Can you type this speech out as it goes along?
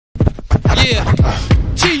Yeah,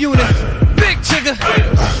 G-Unit, Big Tigger,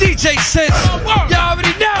 DJ Sense. Y'all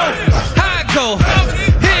already know how it go.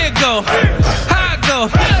 Here it go. How it go.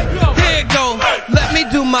 Here it go. Let me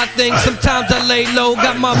do my thing. Sometimes I lay low.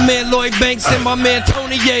 Got my man Lloyd and my man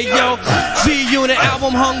Tony Yayo. G-Unit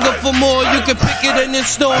album Hunger for More. You can pick it in the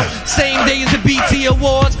store. Same day as the BT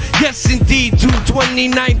Awards. Yes, indeed.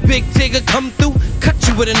 229 Big Tigger come through. Cut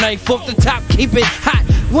you with a knife off the top. Keep it hot.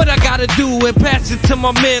 What I gotta do and pass it to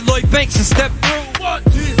my man Lloyd Banks and step through. What?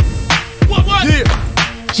 Yeah.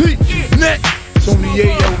 G-Net. Tony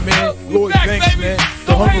Yayo, man. Lloyd Banks, man.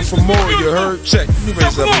 The Hunger for More, you heard? Check. Let me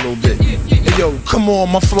raise up a little bit. Hey, yo, come on,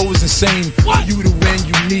 my flow is insane. For you to win,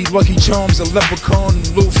 you need Lucky Charms, a leprechaun, and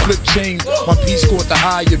a little flip chain. My piece caught the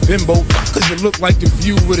eye of bimbo, cause it looked like the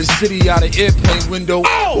view of the city out of airplane window.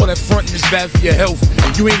 All that frontin' is bad for your health,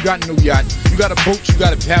 and you ain't got no yacht. You got a boat, you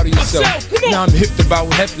gotta paddle yourself. Now I'm hipped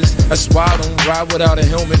about heifers, that's why I don't ride without a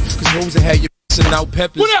helmet, cause Rosa had your and now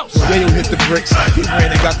peppers. What else? Yayo hit the bricks. He ran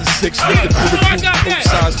and got the 6 with the bulletproof coat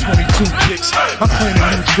size 22 kicks. I'm planning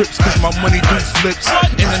new trips cause my money do flips.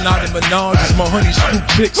 In and out of Menage is my honey scoop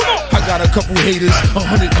chicks. I got a couple haters,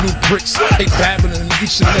 100 new bricks. They babbling in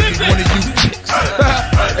each and every one of you chicks.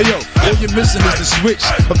 Hey yo, all you're missing is the switch.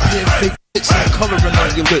 A being fake and coloring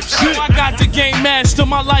on your lips. I got the game master,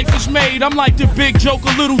 my life is made. I'm like the big joker,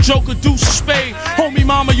 little joker, deuce of spade. Homie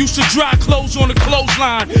mama used to dry clothes on the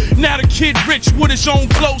clothesline. Now the kid rich with his own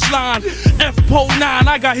clothesline. F-Pole 9,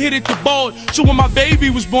 I got hit at the board. So when my baby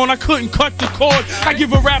was born, I couldn't cut the cord. I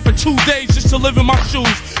give a rapper 2 days just to live in my shoes.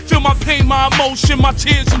 Feel my pain, my emotion, my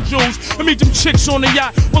tears and jewels. I meet them chicks on the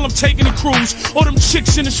yacht while I'm taking a cruise. Or them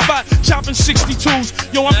chicks in the spot, chopping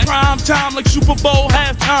 62s. Yo, I'm prime time like Super Bowl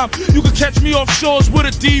halftime. You can catch me off shores with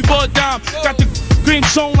a diva or dime. Got the green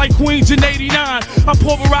song like Queens in 89. I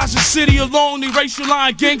pulverize the city alone, erase your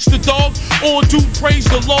line, gangster dog. All do praise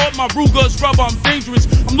the Lord. My Ruger's rubber, I'm dangerous.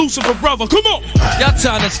 I'm Lucifer brother. Come on. Y'all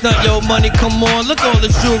trying to stunt your money, come on. Look all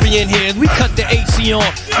the jewelry in here. We cut the AC on.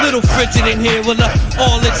 Little frigid in here. Well,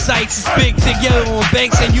 all its sights is Big Tigger on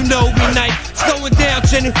Banks, and you know we night. It's going down,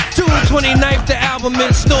 Jenny. 229th, the album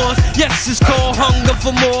in stores. Yes, it's called Hunger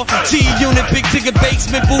for More. G-Unit, Big Tigger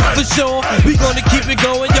basement booth for sure. We gonna keep it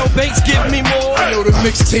going. Yo, Banks, give me more. Yo, the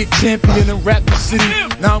mixtape champion in Rap City.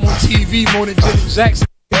 Now I'm on TV more than Janet Jackson.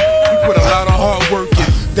 You put a lot of hard work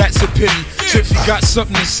in, that's a pity. If you got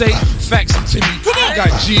something to say, fax it to me. I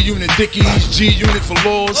got G-Unit Dickies, G-Unit for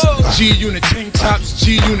laws, G-Unit tank tops,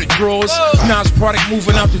 G-Unit drawers. Now it's product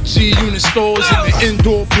moving out the G-Unit stores. In the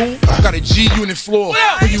indoor pool, got a G-Unit floor.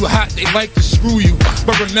 When you hot, they like to screw you.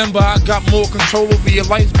 But remember, I got more control over your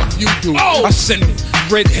life than you do. I send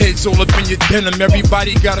redheads all up in your denim.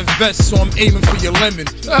 Everybody got a vest, so I'm aiming for your lemon.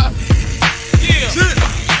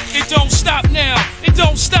 It don't stop now, it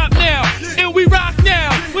don't stop now, and we rock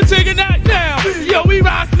now, we're taking that now, yo, we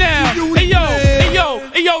rock now, hey yo, hey yo,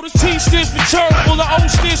 hey yo, the T stands for terrible, the O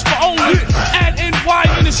stands for only, add NY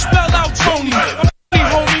and it spell out Tony, I'm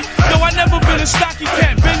homie, yo, I never been a stocky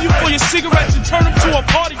cat, bend you for your cigarettes and turn them to a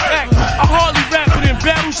party pack, I hardly rap it in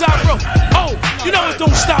battles I wrote, oh, you know it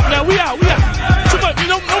don't stop now, we out, we out.